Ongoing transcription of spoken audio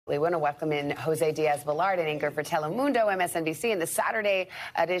We want to welcome in José Díaz-Balart, an anchor for Telemundo, MSNBC, in the Saturday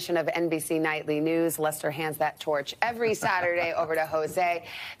edition of NBC Nightly News. Lester hands that torch every Saturday over to José.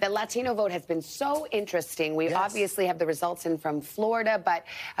 The Latino vote has been so interesting. We obviously have the results in from Florida, but,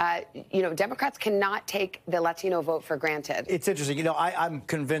 Democrats cannot take the Latino vote for granted. It's interesting. I'm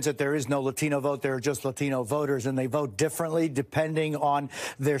convinced that there is no Latino vote. There are just Latino voters, and they vote differently depending on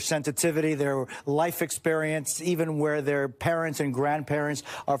their sensitivity, their life experience, even where their parents and grandparents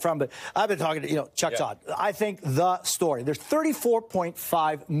are from. But I've been talking to, Chuck Todd. I think the story, there's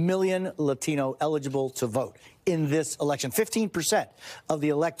 34.5 million Latino eligible to vote in this election. 15% of the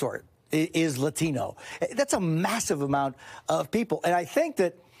electorate is Latino. That's a massive amount of people. And I think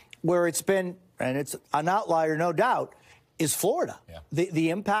that where it's been, and it's an outlier, no doubt, is Florida. Yeah. The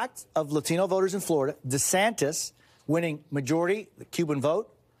impact of Latino voters in Florida, DeSantis winning majority, the Cuban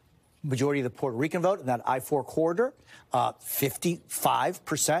vote, majority of the Puerto Rican vote in that I-4 corridor,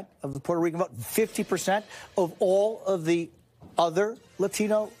 55% of the Puerto Rican vote, 50% of all of the other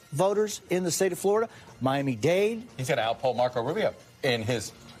Latino voters in the state of Florida. Miami-Dade. He's going to outpoll Marco Rubio in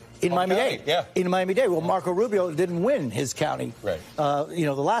Miami-Dade. Yeah. In Miami-Dade. Well, Marco Rubio didn't win his county, right.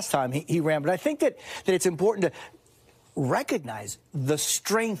 The last time he ran. But I think that it's important to recognize the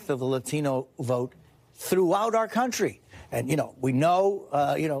strength of the Latino vote throughout our country. And, we know,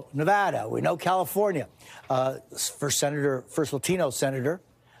 Nevada, we know California, first Latino senator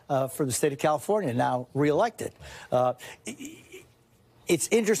for the state of California, now reelected. It's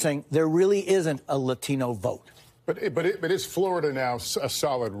interesting. There really isn't a Latino vote. But is Florida now a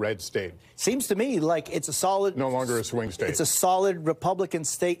solid red state? Seems to me like it's a solid... No longer a swing state. It's a solid Republican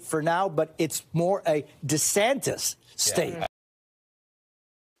state for now, but it's more a DeSantis state. Yeah.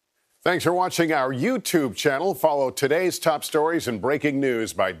 Thanks for watching our YouTube channel. Follow today's top stories and breaking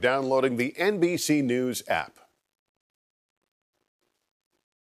news by downloading the NBC News app.